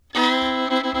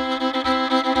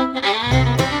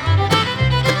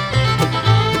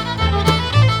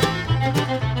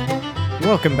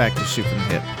Welcome back to Shoot from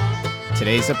the Hip.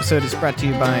 Today's episode is brought to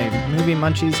you by Movie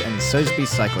Munchies and Soesby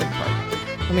Cycling Park.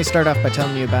 Let me start off by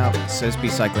telling you about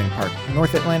Soesby Cycling Park,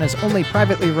 North Atlanta's only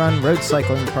privately run road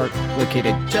cycling park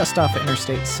located just off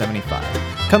Interstate 75.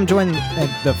 Come join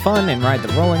the fun and ride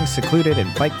the rolling, secluded,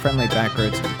 and bike-friendly back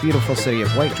roads of the beautiful city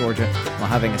of White, Georgia, while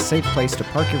having a safe place to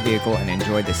park your vehicle and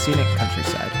enjoy the scenic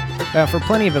countryside. They offer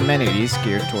plenty of amenities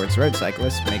geared towards road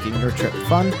cyclists, making your trip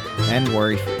fun and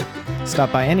worry-free.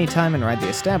 Stop by any time and ride the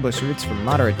established routes for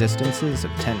moderate distances of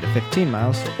 10 to 15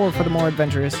 miles, or for the more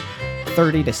adventurous,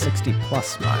 30 to 60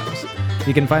 plus miles.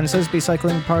 You can find Soesby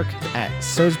Cycling Park at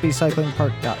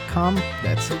soesbycyclingpark.com,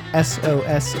 that's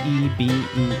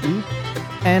SOSEBEE,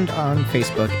 and on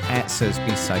Facebook at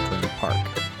Soesby Cycling Park.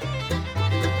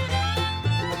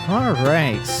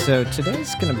 Alright, so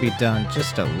today's going to be done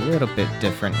just a little bit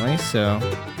differently, so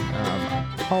I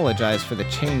apologize for the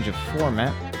change of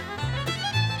format.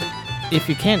 If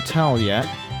you can't tell yet,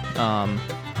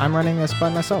 I'm running this by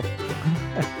myself.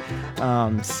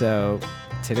 So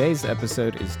today's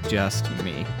episode is just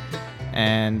me,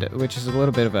 and which is a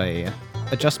little bit of a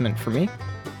adjustment for me.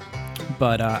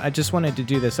 But I just wanted to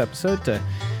do this episode to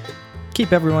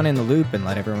keep everyone in the loop and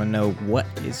let everyone know what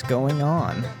is going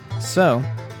on. So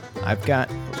I've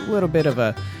got a little bit of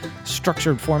a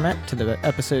structured format to the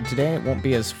episode today. It won't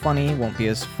be as funny, won't be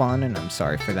as fun, and I'm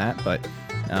sorry for that, but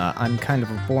I'm kind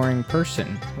of a boring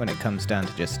person when it comes down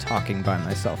to just talking by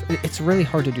myself. It's really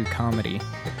hard to do comedy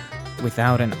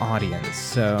without an audience,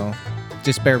 so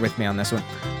just bear with me on this one.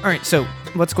 Alright, so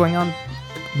what's going on?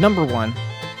 Number one,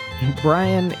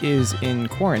 Brian is in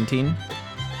quarantine.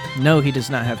 No, he does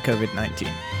not have COVID-19.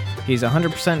 He's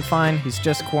 100% fine. He's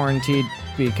just quarantined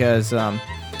because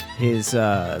his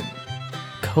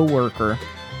coworker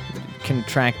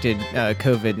contracted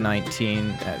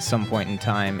COVID-19 at some point in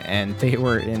time, and they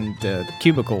were in the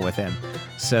cubicle with him.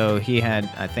 So he had,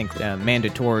 I think, a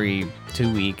mandatory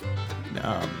 2-week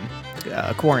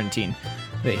quarantine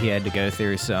that he had to go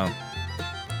through. So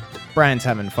Brian's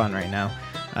having fun right now.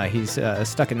 He's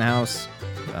stuck in the house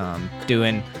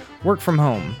doing work from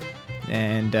home,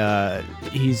 and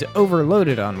he's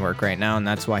overloaded on work right now, and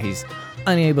that's why he's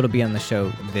unable to be on the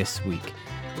show this week.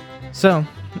 So,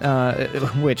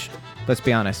 which, let's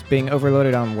be honest, being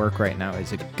overloaded on work right now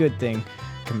is a good thing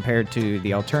compared to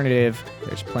the alternative.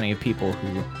 There's plenty of people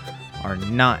who are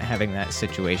not having that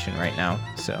situation right now.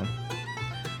 So,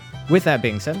 with that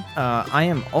being said, I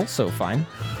am also fine.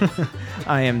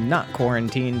 I am not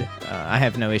quarantined. I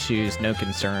have no issues, no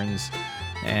concerns,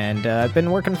 and I've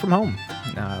been working from home.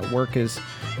 Work has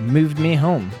moved me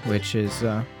home, which is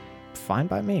fine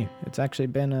by me. It's actually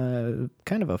been a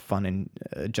kind of a fun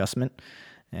adjustment.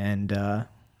 And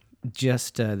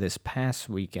just this past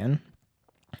weekend,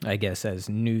 I guess as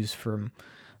news from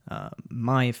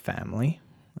my family,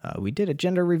 we did a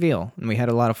gender reveal, and we had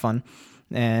a lot of fun.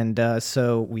 And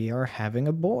so we are having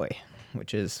a boy,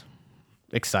 which is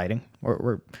exciting.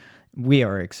 We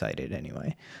are excited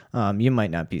anyway. You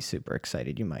might not be super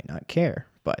excited. You might not care,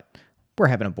 but we're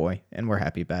having a boy, and we're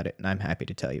happy about it, and I'm happy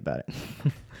to tell you about it.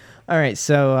 All right,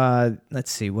 so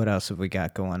let's see. What else have we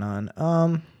got going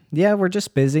on? Yeah, we're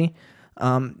just busy.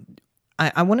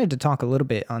 I wanted to talk a little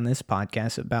bit on this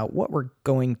podcast about what we're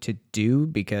going to do,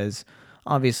 because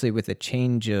obviously with the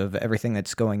change of everything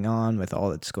that's going on, with all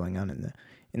that's going on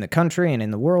in the country and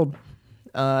in the world,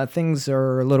 things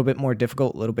are a little bit more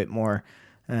difficult, a little bit more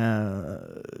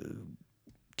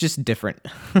just different.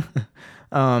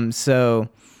 So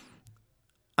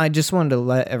I just wanted to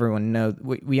let everyone know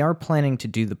we are planning to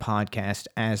do the podcast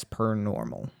as per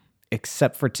normal,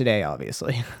 except for today,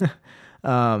 obviously.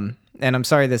 And I'm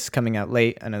sorry this is coming out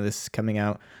late. I know this is coming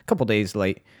out a couple days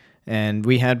late. And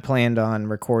we had planned on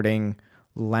recording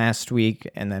last week,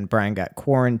 and then Brian got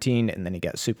quarantined, and then he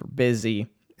got super busy,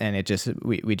 and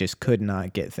we just could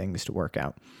not get things to work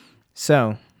out.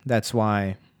 So that's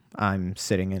why I'm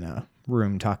sitting in a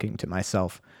room talking to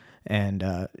myself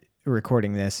and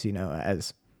recording this,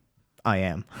 as I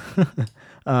am.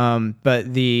 But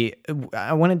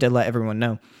I wanted to let everyone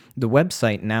know the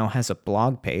website now has a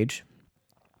blog page,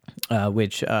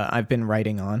 which I've been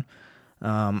writing on.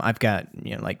 I've got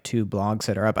like 2 blogs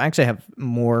that are up. I actually have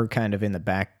more kind of in the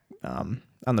back on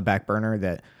the back burner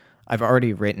that I've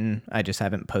already written. I just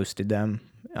haven't posted them,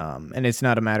 and it's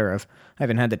not a matter of I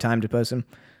haven't had the time to post them.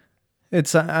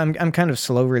 It's I'm kind of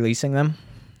slow releasing them.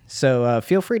 So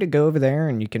feel free to go over there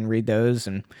and you can read those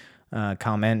and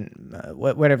comment,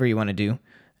 whatever you want to do.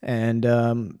 And,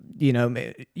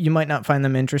 you might not find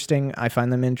them interesting. I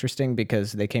find them interesting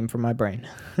because they came from my brain.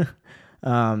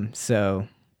 So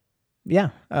yeah,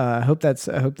 I hope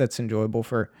that's enjoyable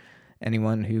for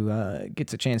anyone who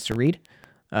gets a chance to read.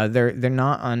 They're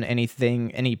not on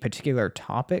any particular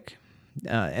topic,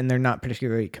 and they're not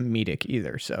particularly comedic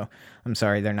either. So I'm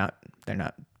sorry, they're not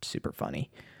super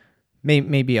funny.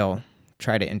 Maybe I'll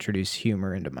try to introduce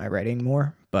humor into my writing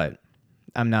more, but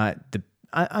I'm not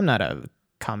a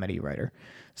comedy writer.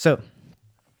 So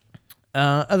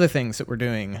other things that we're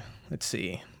doing, let's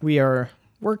see. We are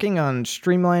working on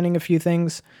streamlining a few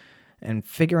things and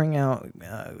figuring out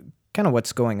kind of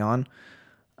what's going on.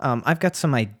 I've got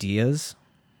some ideas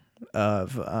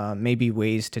of maybe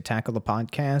ways to tackle the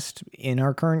podcast in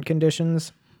our current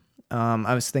conditions.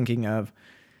 I was thinking of,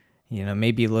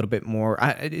 maybe a little bit more.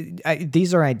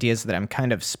 These are ideas that I'm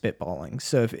kind of spitballing.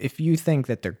 So if you think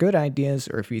that they're good ideas,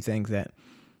 or if you think that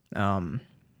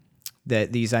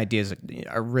that these ideas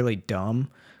are really dumb,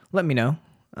 let me know.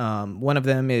 One of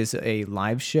them is a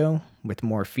live show with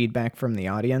more feedback from the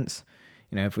audience.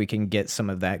 If we can get some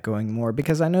of that going more,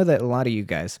 because I know that a lot of you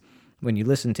guys, when you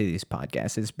listen to these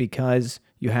podcasts, it's because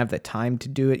you have the time to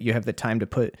do it. You have the time to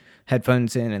put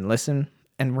headphones in and listen.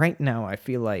 And right now, I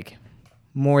feel like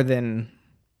more than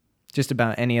just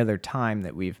about any other time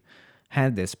that we've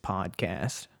had this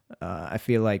podcast, I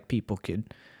feel like people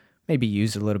could maybe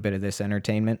use a little bit of this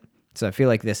entertainment. So I feel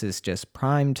like this is just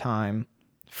prime time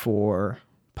for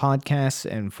podcasts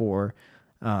and for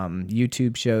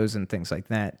YouTube shows and things like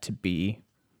that to be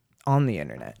on the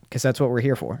internet, because that's what we're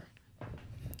here for.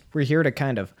 We're here to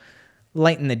kind of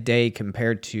lighten the day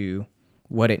compared to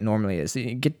what it normally is.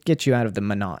 Get you out of the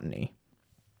monotony.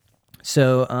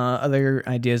 So other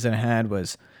ideas that I had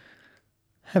was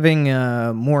having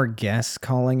more guests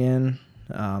calling in.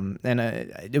 And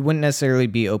it wouldn't necessarily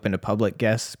be open to public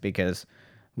guests, because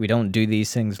we don't do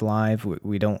these things live.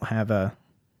 We don't have a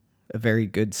very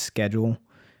good schedule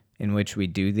in which we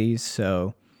do these.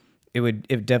 So it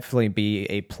would definitely be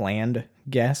a planned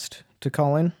guest to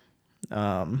call in.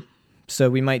 So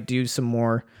we might do some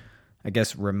more, I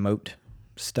guess, remote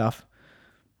stuff.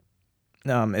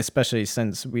 Especially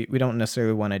since we don't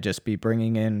necessarily want to just be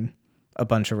bringing in a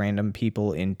bunch of random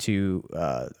people into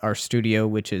our studio,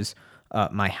 which is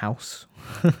my house.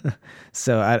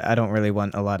 So I don't really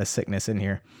want a lot of sickness in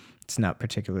here. It's not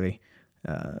particularly,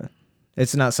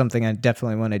 it's not something I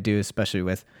definitely want to do, especially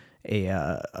with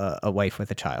a wife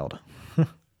with a child.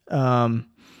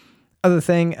 Other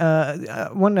thing, I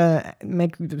want to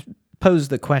pose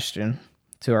the question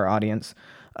to our audience.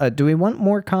 Do we want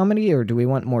more comedy, or do we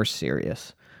want more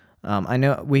serious? I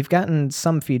know we've gotten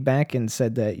some feedback and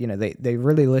said that, they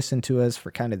really listen to us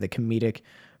for kind of the comedic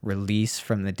release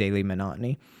from the daily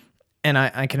monotony. And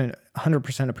I can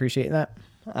 100% appreciate that.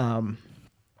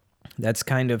 That's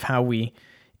kind of how we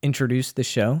introduced the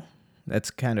show. That's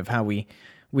kind of how we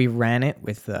ran it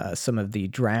with some of the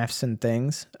drafts and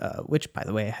things, which, by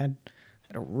the way, I had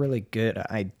a really good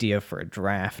idea for a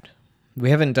draft. We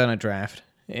haven't done a draft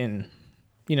in,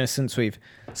 since we've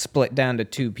split down to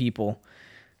two people.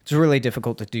 It's really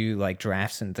difficult to do like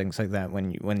drafts and things like that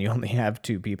when you only have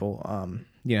two people.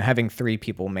 Having three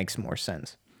people makes more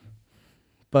sense.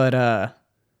 But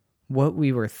what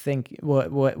we were thinking,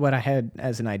 what I had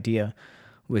as an idea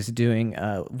was doing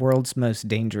World's Most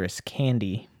Dangerous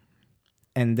Candy,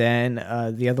 and then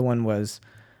the other one was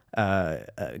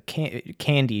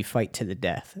Candy Fight to the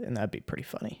Death, and that'd be pretty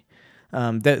funny.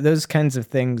 Those kinds of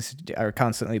things are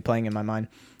constantly playing in my mind,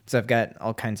 so I've got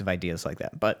all kinds of ideas like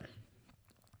that. But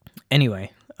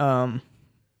anyway,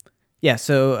 yeah,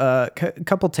 so a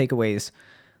couple takeaways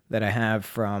that I have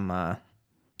from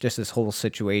just this whole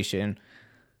situation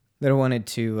that I wanted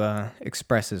to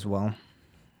express as well.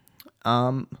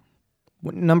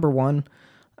 Number one,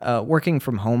 working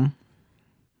from home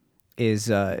is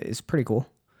pretty cool.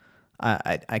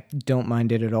 I don't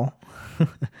mind it at all.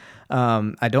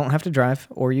 I don't have to drive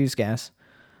or use gas.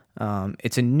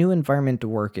 It's a new environment to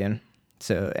work in.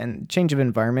 And change of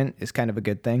environment is kind of a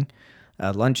good thing.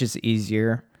 Lunch is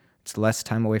easier. It's less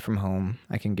time away from home.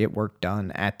 I can get work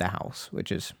done at the house,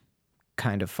 which is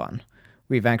kind of fun.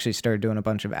 We've actually started doing a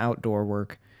bunch of outdoor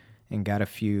work and got a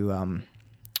few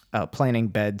planting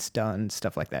beds done,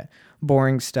 stuff like that.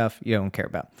 Boring stuff you don't care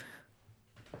about.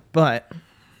 But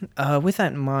with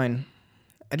that in mind,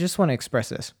 I just want to express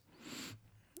this.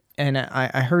 And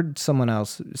I heard someone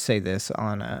else say this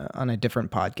on a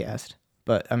different podcast,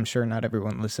 but I'm sure not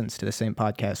everyone listens to the same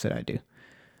podcast that I do.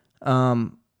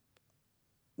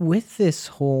 With this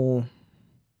whole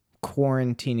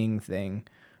quarantining thing,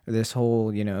 or this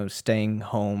whole, staying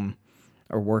home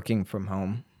or working from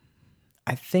home,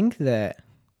 I think that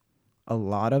a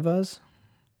lot of us,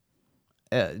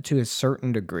 to a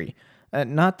certain degree,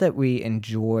 not that we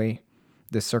enjoy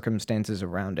the circumstances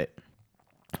around it,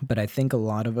 but I think a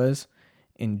lot of us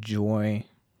enjoy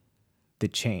the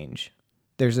change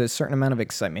there's a certain amount of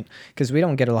excitement because we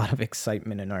don't get a lot of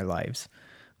excitement in our lives.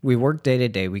 We work day to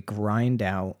day. We grind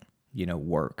out,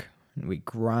 work. And we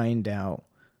grind out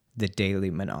the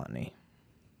daily monotony.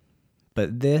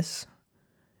 But this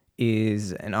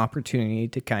is an opportunity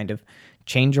to kind of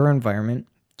change our environment,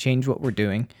 change what we're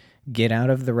doing, get out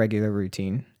of the regular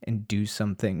routine, and do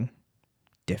something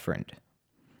different.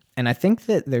 And I think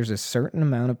that there's a certain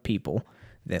amount of people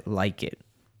that like it.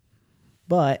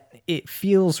 But it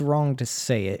feels wrong to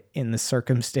say it in the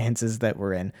circumstances that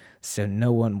we're in, so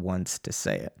no one wants to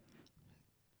say it.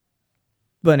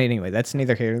 But anyway, that's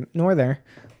neither here nor there.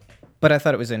 But I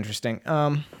thought it was interesting.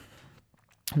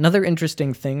 Another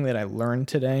interesting thing that I learned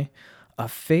today,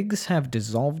 figs have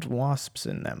dissolved wasps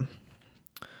in them.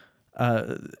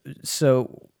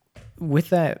 So with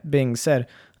that being said,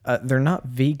 they're not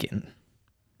vegan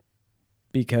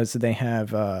because they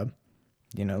have,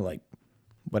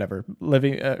 whatever,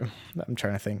 living, I'm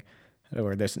trying to think,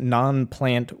 or there's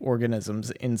non-plant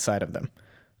organisms inside of them,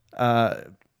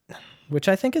 which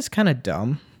I think is kind of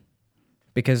dumb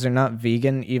because they're not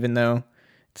vegan, even though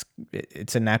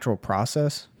it's a natural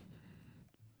process.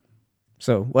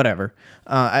 So whatever.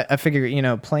 I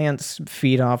figure, plants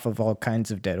feed off of all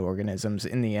kinds of dead organisms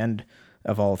in the end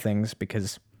of all things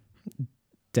because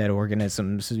dead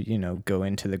organisms, go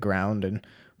into the ground and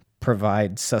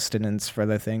provide sustenance for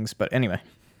other things. But anyway,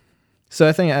 so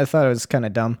I thought it was kind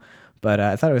of dumb, but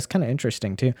I thought it was kind of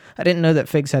interesting too. I didn't know that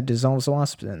figs had dissolved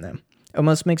wasps in them.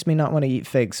 Almost makes me not want to eat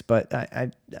figs, but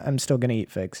I'm still going to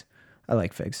eat figs. I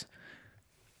like figs.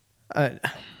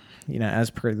 As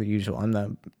per the usual, I'm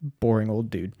the boring old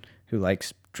dude who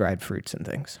likes dried fruits and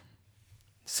things.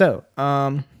 So,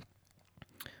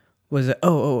 was it?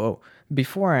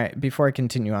 Before I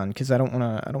continue on, because I don't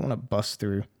want to bust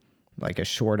through like a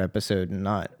short episode and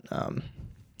not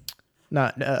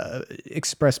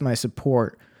express my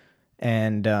support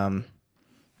and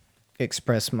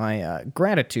express my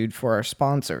gratitude for our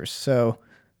sponsors. So,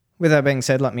 with that being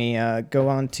said, let me go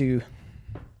on to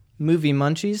Movie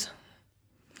Munchies.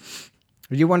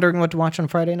 Are you wondering what to watch on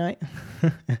Friday night?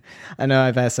 I know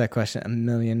I've asked that question a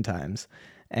million times,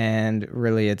 and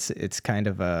really, it's kind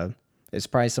of it's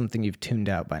probably something you've tuned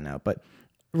out by now. But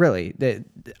really,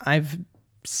 I've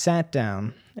sat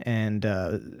down and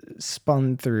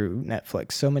spun through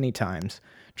Netflix so many times,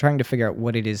 trying to figure out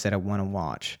what it is that I want to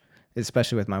watch,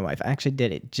 especially with my wife. I actually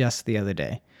did it just the other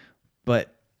day,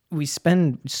 but we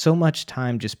spend so much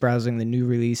time just browsing the new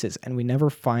releases, and we never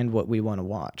find what we want to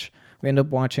watch. We end up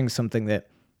watching something that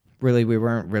really we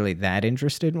weren't really that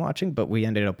interested in watching, but we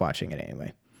ended up watching it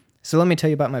anyway. So let me tell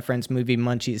you about my friends Movie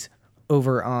Munchies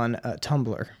over on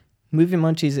Tumblr. Movie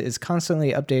Munchies is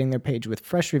constantly updating their page with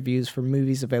fresh reviews for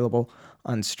movies available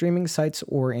on streaming sites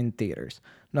or in theaters.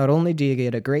 Not only do you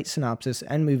get a great synopsis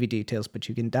and movie details, but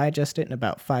you can digest it in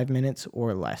about 5 minutes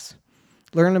or less.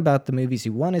 Learn about the movies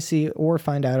you want to see or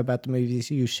find out about the movies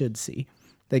you should see.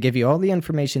 They give you all the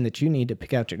information that you need to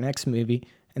pick out your next movie,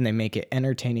 and they make it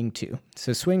entertaining too.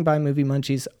 So swing by Movie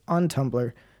Munchies on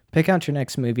Tumblr, pick out your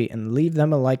next movie, and leave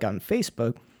them a like on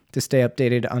Facebook to stay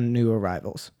updated on new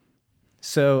arrivals.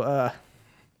 So,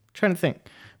 trying to think.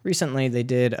 Recently, they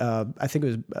did, I think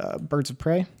it was Birds of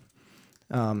Prey.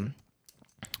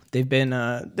 They've been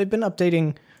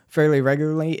updating fairly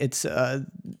regularly. It's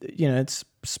it's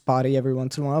spotty every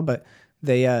once in a while, but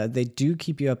they do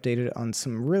keep you updated on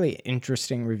some really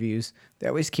interesting reviews. They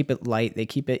always keep it light. They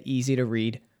keep it easy to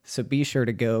read. So be sure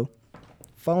to go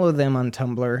follow them on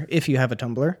Tumblr if you have a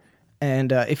Tumblr.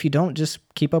 And if you don't, just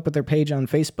keep up with their page on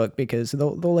Facebook because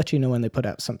they'll let you know when they put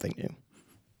out something new.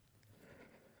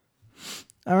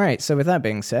 All right. So with that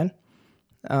being said,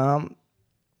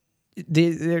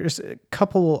 there's a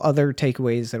couple other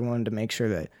takeaways that I wanted to make sure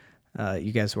that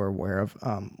you guys were aware of.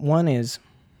 One is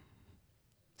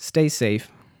stay safe,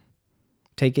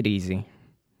 take it easy,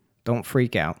 don't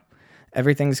freak out.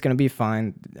 Everything's going to be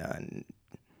fine.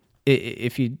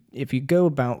 If you go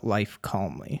about life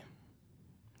calmly,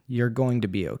 you're going to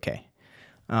be okay.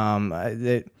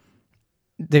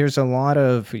 There's a lot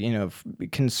of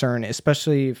concern,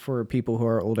 especially for people who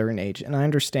are older in age, and I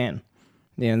understand.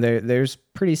 There's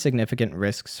pretty significant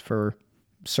risks for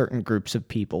certain groups of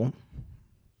people,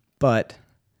 but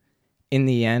in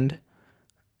the end,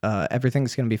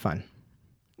 everything's going to be fine.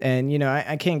 And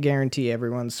I can't guarantee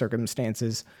everyone's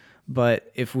circumstances,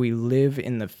 but if we live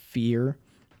in the fear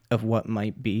of what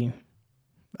might be,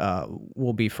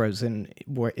 we'll be frozen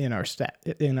in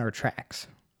our tracks.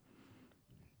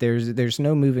 There's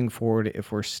no moving forward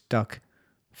if we're stuck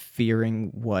fearing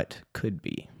what could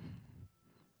be.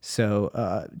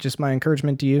 So just my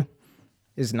encouragement to you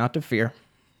is not to fear.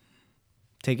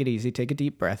 Take it easy, take a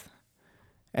deep breath,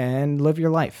 and live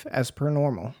your life as per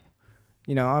normal.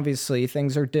 Obviously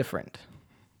things are different,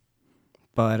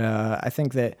 but I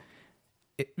think that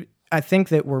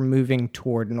we're moving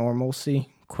toward normalcy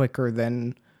quicker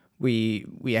than we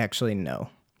actually know,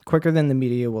 quicker than the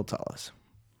media will tell us.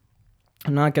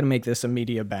 I'm not going to make this a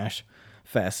media bash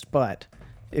fest, but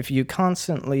if you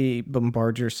constantly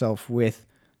bombard yourself with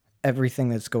everything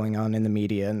that's going on in the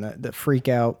media and the freak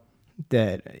out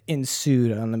that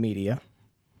ensued on the media,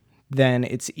 then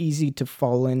it's easy to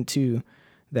fall into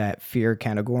that fear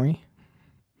category.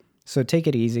 So take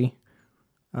it easy.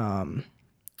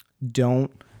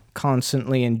 Don't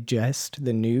constantly ingest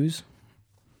the news.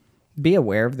 Be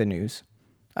aware of the news.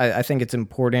 I think it's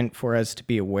important for us to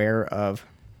be aware of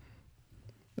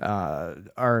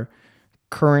our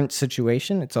current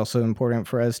situation. It's also important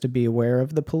for us to be aware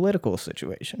of the political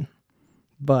situation.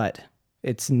 But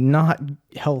it's not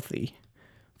healthy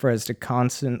for us to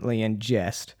constantly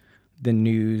ingest the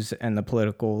news and the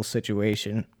political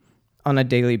situation on a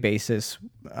daily basis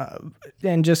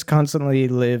and just constantly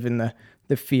live in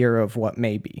the fear of what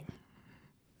may be.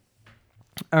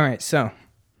 All right, so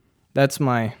that's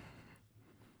my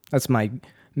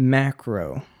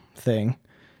macro thing.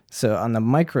 So on the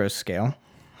micro scale,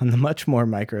 on the much more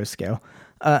micro scale,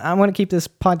 I want to keep this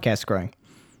podcast growing.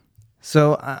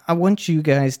 So I want you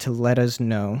guys to let us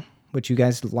know what you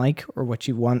guys like or what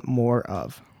you want more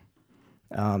of.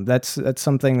 That's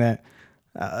something that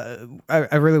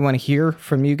I really want to hear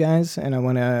from you guys, and I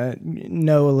want to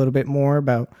know a little bit more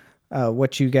about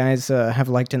what you guys have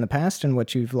liked in the past and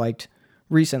what you've liked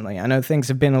recently. I know things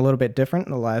have been a little bit different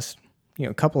in the last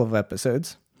couple of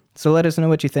episodes. So let us know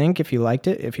what you think, if you liked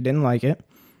it, if you didn't like it.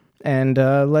 And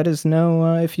let us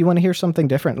know if you want to hear something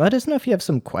different. Let us know if you have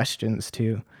some questions,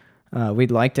 too.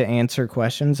 We'd like to answer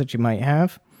questions that you might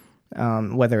have,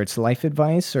 whether it's life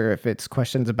advice or if it's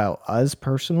questions about us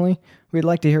personally. We'd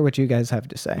like to hear what you guys have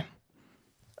to say.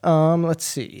 Let's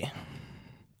see.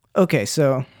 Okay,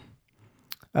 so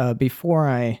before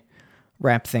I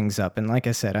wrap things up, and like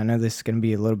I said, I know this is going to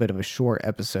be a little bit of a short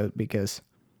episode because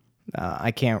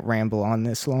I can't ramble on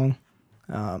this long.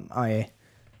 I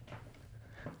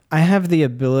have the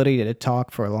ability to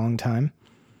talk for a long time,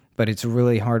 but it's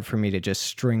really hard for me to just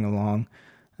string along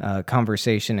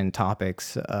conversation and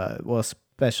topics,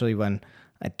 especially when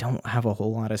I don't have a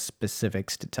whole lot of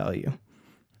specifics to tell you.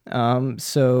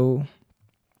 So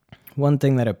one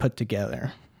thing that I put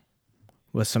together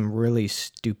was some really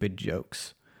stupid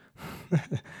jokes.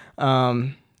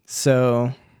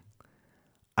 So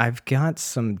I've got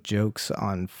some jokes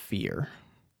on fear.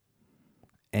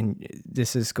 And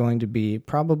this is going to be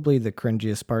probably the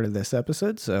cringiest part of this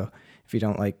episode, so if you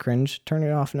don't like cringe, turn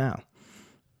it off now.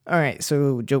 All right,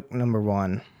 so joke number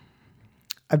 1.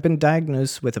 I've been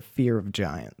diagnosed with a fear of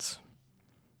giants.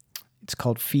 It's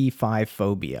called fee-fi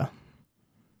phobia.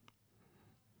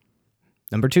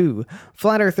 Number 2,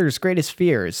 flat earthers' greatest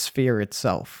fear is fear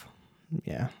itself.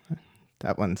 Yeah,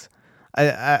 that one's...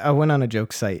 I went on a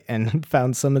joke site and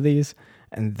found some of these,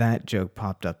 and that joke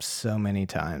popped up so many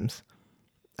times.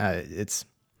 I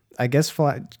guess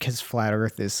because flat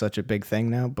Earth is such a big thing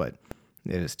now, but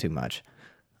it is too much.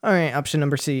 All right, option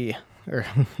number C, or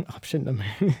option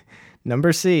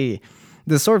number C.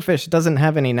 The swordfish doesn't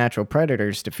have any natural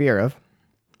predators to fear of,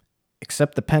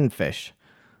 except the penfish,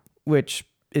 which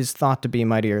is thought to be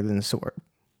mightier than the sword.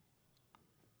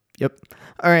 Yep.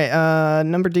 All right,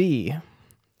 number D.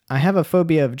 I have a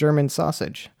phobia of German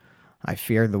sausage. I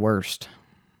fear the worst.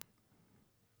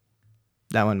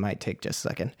 That one might take just a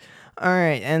second. All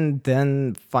right, and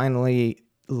then finally,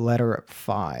 letter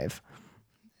 5.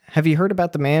 Have you heard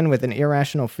about the man with an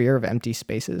irrational fear of empty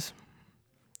spaces?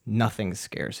 Nothing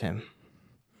scares him.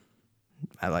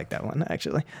 I like that one,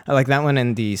 actually. I like that one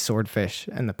and the swordfish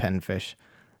and the penfish.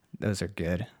 Those are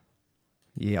good.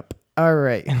 Yep. All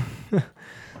right.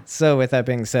 So with that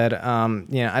being said,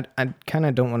 I kind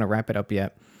of don't want to wrap it up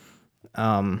yet.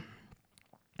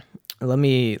 Let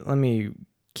me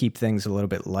keep things a little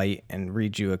bit light and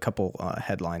read you a couple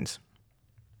headlines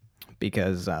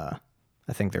because I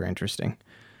think they're interesting.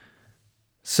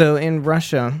 So in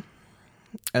Russia,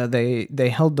 they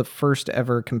held the first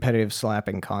ever competitive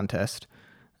slapping contest,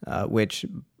 which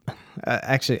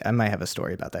actually I might have a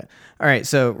story about that. All right,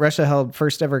 so Russia held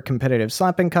first ever competitive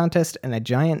slapping contest, and a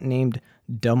giant named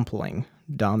Dumpling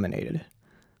dominated.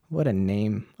 What a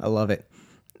name! I love it.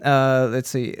 Let's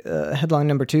see. Headline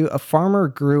number 2: a farmer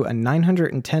grew a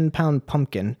 910-pound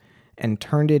pumpkin and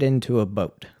turned it into a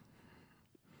boat.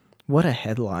 What a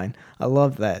headline. I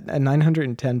love that. A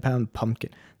 910-pound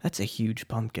pumpkin. That's a huge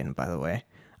pumpkin, by the way.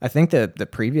 I think the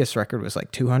previous record was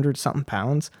like 200 something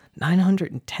pounds.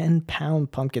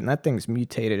 910-pound pumpkin. That thing's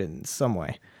mutated in some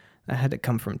way. That had to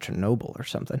come from Chernobyl or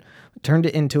something. Turned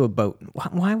it into a boat.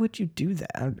 Why would you do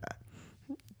that?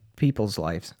 People's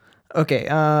lives. Okay,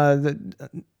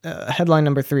 headline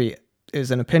number 3 is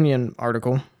an opinion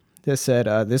article. This said,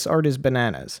 "This art is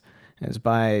bananas." It's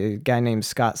by a guy named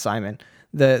Scott Simon.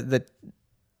 The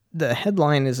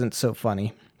headline isn't so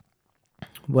funny.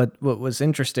 What was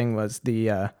interesting was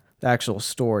the actual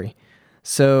story.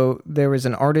 So there was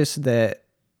an artist that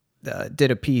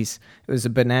did a piece. It was a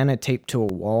banana taped to a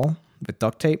wall with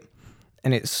duct tape,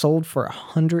 and it sold for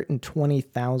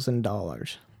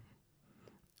 $120,000.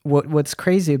 What's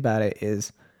crazy about it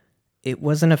is it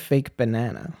wasn't a fake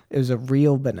banana. It was a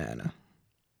real banana.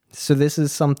 So this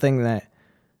is something that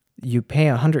you pay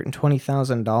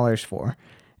 $120,000 for,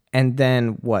 and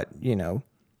then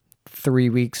 3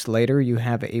 weeks later you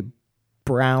have a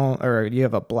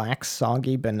black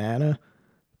soggy banana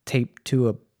taped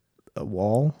to a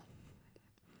wall.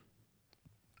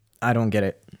 I don't get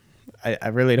it. I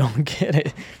really don't get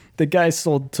it. The guy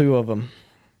sold 2 of them.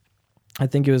 I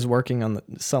think he was working on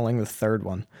selling the 3rd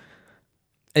one.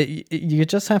 You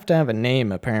just have to have a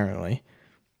name, apparently.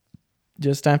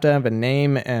 Just have to have a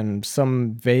name and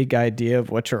some vague idea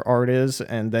of what your art is,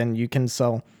 and then you can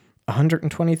sell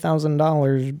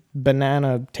 $120,000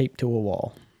 banana taped to a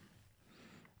wall.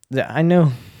 I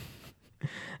know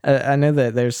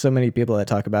that there's so many people that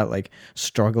talk about like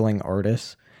struggling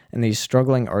artists, and these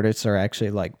struggling artists are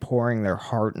actually like pouring their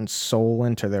heart and soul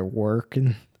into their work,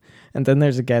 and then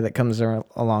there's a guy that comes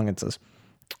along and says,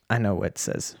 "I know what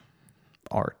says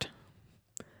art.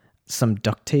 Some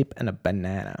duct tape and a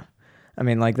banana." I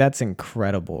mean, like, that's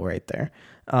incredible right there.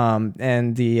 And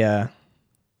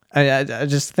I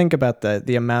just think about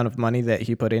the amount of money that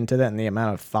he put into that and the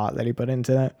amount of thought that he put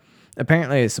into that.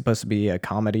 Apparently, it's supposed to be a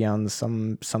comedy on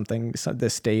the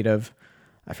state of,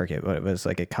 I forget what it was,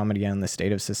 like a comedy on the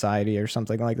state of society or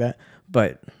something like that.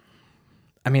 But,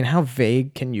 I mean, how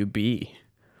vague can you be?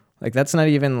 Like, that's not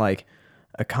even like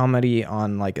a comedy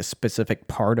on like a specific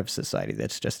part of society.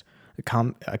 That's just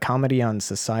a comedy on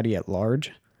society at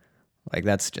large. Like,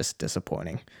 that's just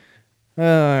disappointing. All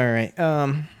right.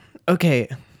 Okay.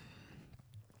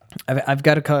 I've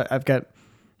got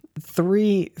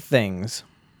 3 things.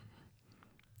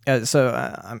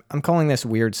 I'm calling this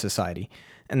Weird Society,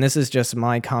 and this is just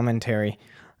my commentary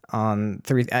on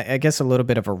 3. I guess a little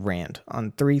bit of a rant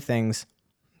on 3 things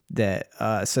that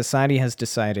society has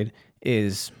decided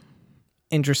is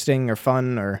interesting or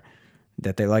fun or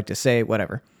that they like to say,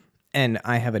 whatever, and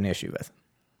I have an issue with.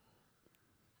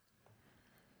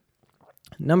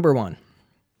 Number 1,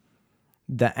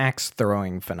 the axe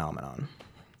throwing phenomenon.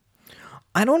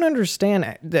 I don't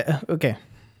understand. Okay.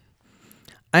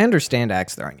 I understand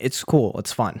axe throwing. It's cool.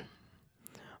 It's fun.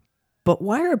 But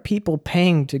why are people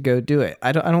paying to go do it?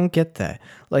 I don't get that.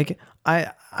 Like,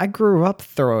 I grew up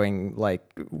throwing like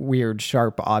weird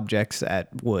sharp objects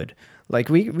at wood. Like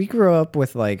we grew up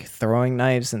with like throwing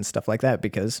knives and stuff like that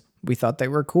because we thought they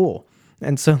were cool.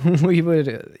 And so we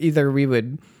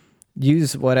would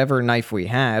use whatever knife we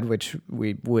had, which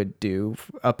we would do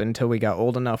up until we got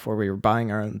old enough where we were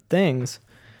buying our own things.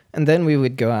 And then we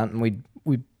would go out and we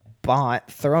bought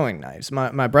throwing knives.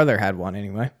 My brother had one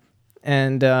anyway.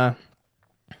 And that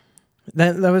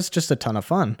was just a ton of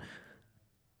fun.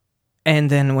 And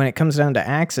then when it comes down to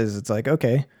axes, it's like,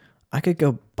 okay, I could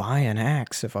go buy an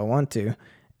axe if I want to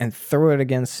and throw it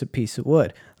against a piece of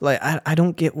wood. Like, I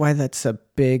don't get why that's a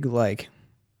big, like,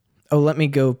 oh, let me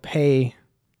go pay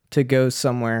to go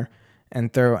somewhere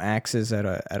and throw axes at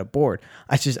a board.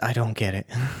 I don't get it.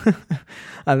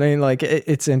 I mean, like,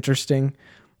 it's interesting.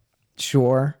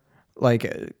 Sure.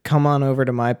 Like, come on over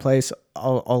to my place.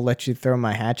 I'll let you throw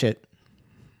my hatchet.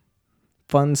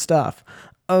 Fun stuff.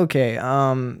 Okay,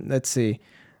 let's see.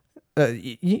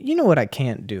 You know what I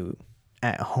can't do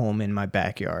at home in my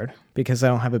backyard because I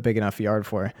don't have a big enough yard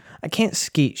for it? I can't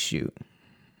skeet shoot.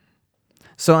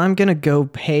 So I'm going to go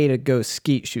pay to go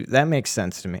skeet shoot. That makes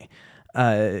sense to me.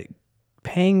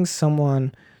 Paying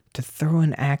someone to throw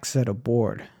an axe at a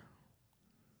board.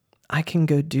 I can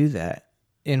go do that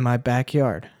in my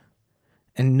backyard.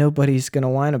 And nobody's going to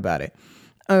whine about it.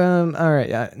 All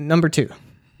right, number 2.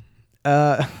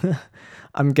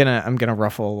 I'm gonna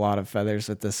ruffle a lot of feathers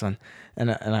with this one,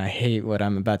 and I hate what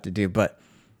I'm about to do, but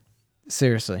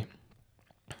seriously,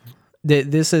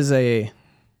 this is a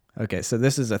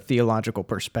theological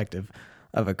perspective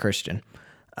of a Christian.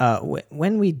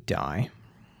 When we die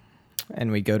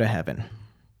and we go to heaven,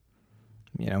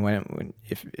 you know,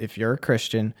 if you're a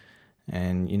Christian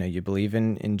and you know you believe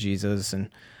in Jesus, and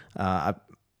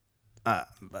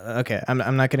okay, I'm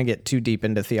not going to get too deep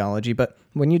into theology, but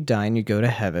when you die and you go to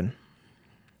heaven,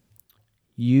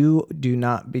 you do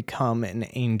not become an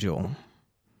angel.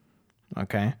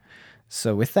 Okay?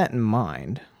 So with that in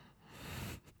mind,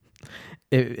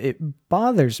 it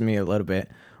bothers me a little bit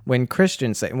when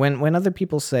Christians say, when other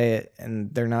people say it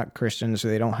and they're not Christians or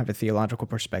they don't have a theological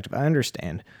perspective. I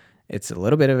understand it's a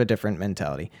little bit of a different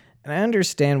mentality. And I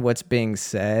understand what's being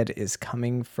said is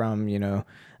coming from,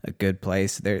 a good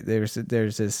place. There's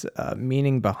this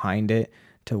meaning behind it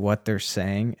to what they're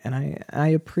saying, and I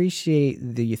appreciate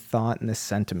the thought and the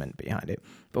sentiment behind it.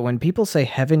 But when people say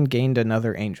heaven gained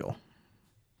another angel,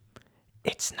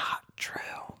 it's not true.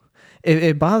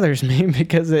 It bothers me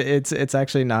because it's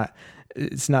actually not.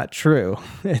 It's not true.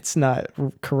 It's not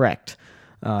correct,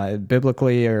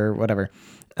 biblically or whatever.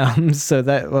 So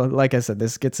that, well, like I said,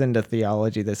 this gets into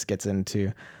theology. This gets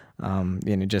into,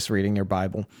 just reading your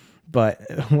Bible. But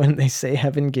when they say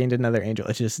heaven gained another angel,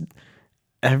 it's just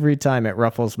every time it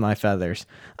ruffles my feathers.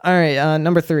 All right,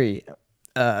 number 3.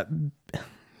 This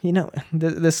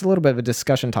is a little bit of a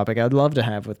discussion topic I'd love to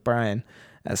have with Brian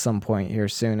at some point here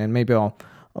soon, and maybe I'll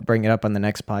bring it up on the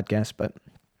next podcast. But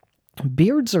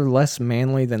beards are less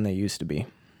manly than they used to be,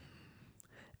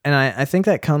 and I think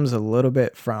that comes a little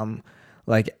bit from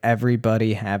like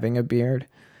everybody having a beard.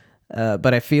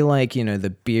 But I feel like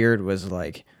the beard was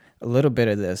like a little bit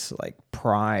of this like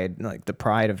pride, like the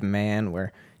pride of man,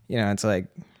 where it's like,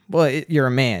 well, you're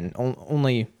a man.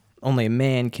 Only a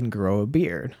man can grow a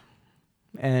beard,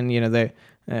 and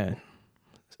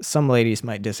some ladies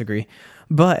might disagree,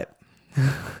 but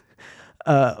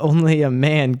only a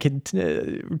man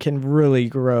can really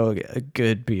grow a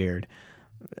good beard.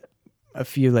 A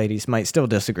few ladies might still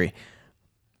disagree,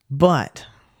 but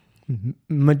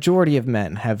majority of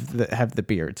men have the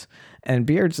beards, and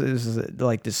beards is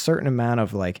like this certain amount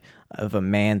of a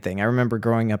man thing. I remember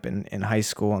growing up in high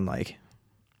school, and like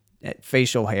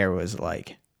facial hair was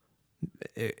like,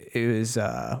 it was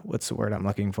what's the word I'm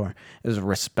looking for? It was a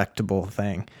respectable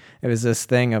thing. It was this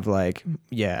thing of like,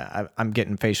 yeah, I'm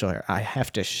getting facial hair. I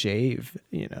have to shave,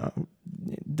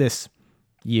 this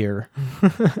year,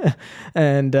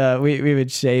 and we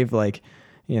would shave like,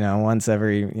 once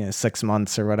every 6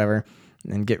 months or whatever,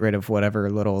 and get rid of whatever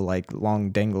little like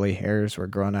long dangly hairs were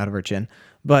growing out of our chin.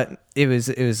 But it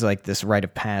was like this rite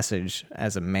of passage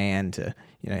as a man to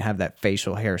have that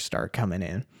facial hair start coming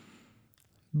in.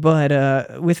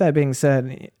 But with that being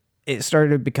said, it started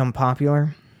to become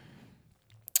popular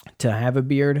to have a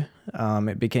beard.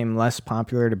 It became less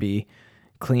popular to be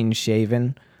clean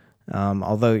shaven.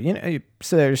 Although,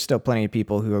 so there's still plenty of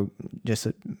people who just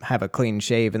have a clean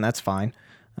shave, and that's fine.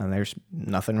 There's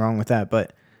nothing wrong with that.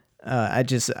 But I've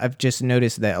just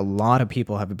noticed that a lot of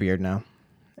people have a beard now.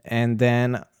 And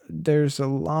then there's a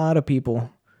lot of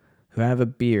people who have a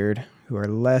beard who are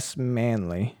less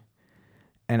manly.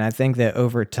 And I think that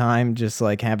over time, just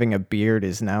like having a beard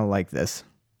is now like this,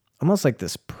 almost like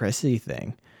this prissy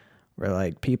thing, where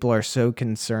like people are so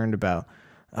concerned about,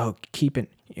 you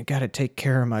got to take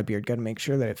care of my beard, got to make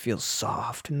sure that it feels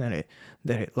soft and that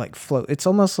it like float. It's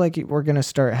almost like we're going to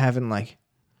start having like,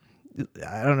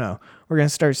 I don't know, we're going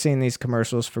to start seeing these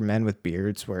commercials for men with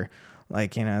beards where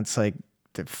like, it's like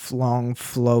the long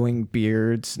flowing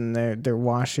beards, and they're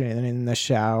washing it in the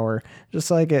shower, just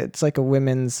like it's like a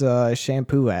women's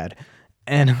shampoo ad.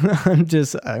 And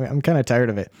I'm kind of tired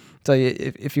of it. So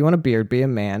if you want a beard, be a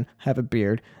man, have a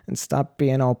beard, and stop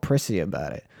being all prissy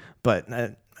about it. But all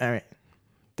right,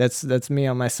 that's me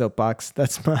on my soapbox.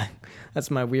 That's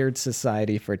my weird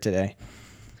society for today.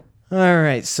 All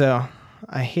right, so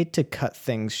I hate to cut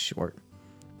things short.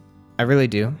 I really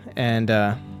do, and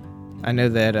I know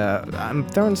that I'm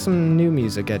throwing some new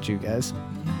music at you guys,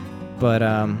 but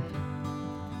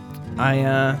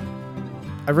I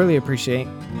really appreciate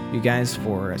you guys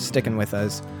for sticking with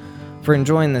us, for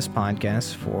enjoying this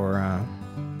podcast, for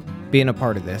being a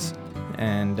part of this,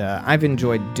 and I've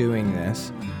enjoyed doing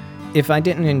this. If I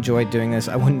didn't enjoy doing this,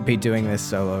 I wouldn't be doing this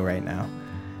solo right now,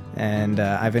 and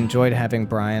I've enjoyed having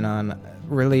Brian on.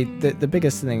 Really, the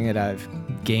biggest thing that I've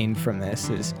gained from this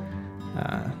is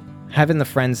having the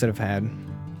friends that I've had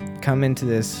come into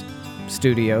this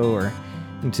studio or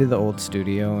into the old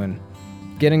studio and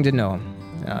getting to know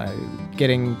them,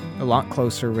 getting a lot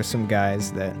closer with some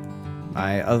guys that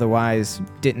I otherwise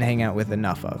didn't hang out with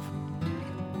enough of.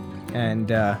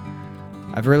 And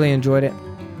I've really enjoyed it.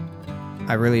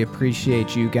 I really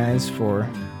appreciate you guys for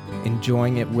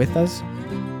enjoying it with us.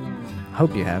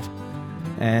 Hope you have.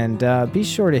 And be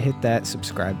sure to hit that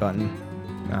subscribe button.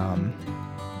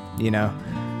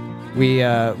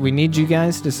 We need you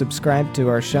guys to subscribe to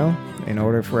our show in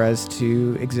order for us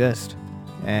to exist.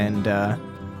 And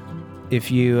If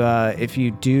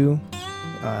you do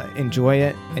enjoy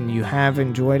it, and you have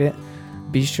enjoyed it,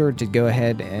 be sure to go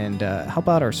ahead and help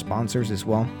out our sponsors as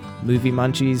well. Movie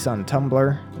Munchies on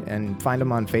Tumblr, and find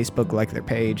them on Facebook, like their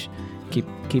page,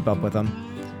 keep up with them.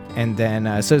 And then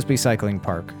Sosby Cycling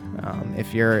Park.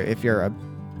 If you're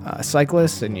a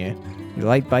cyclist and you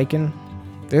like biking,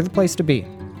 they're the place to be.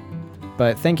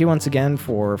 But thank you once again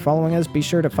for following us. Be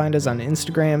sure to find us on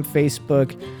Instagram,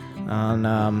 Facebook, on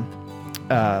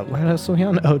what else are we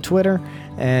on? Oh, Twitter.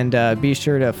 And be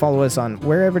sure to follow us on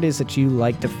wherever it is that you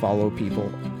like to follow people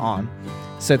on.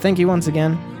 So thank you once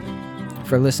again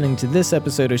for listening to this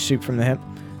episode of Shoot from the Hip.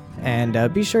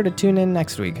 And be sure to tune in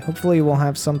next week. Hopefully we'll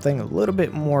have something a little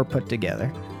bit more put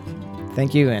together.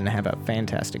 Thank you, and have a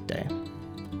fantastic day.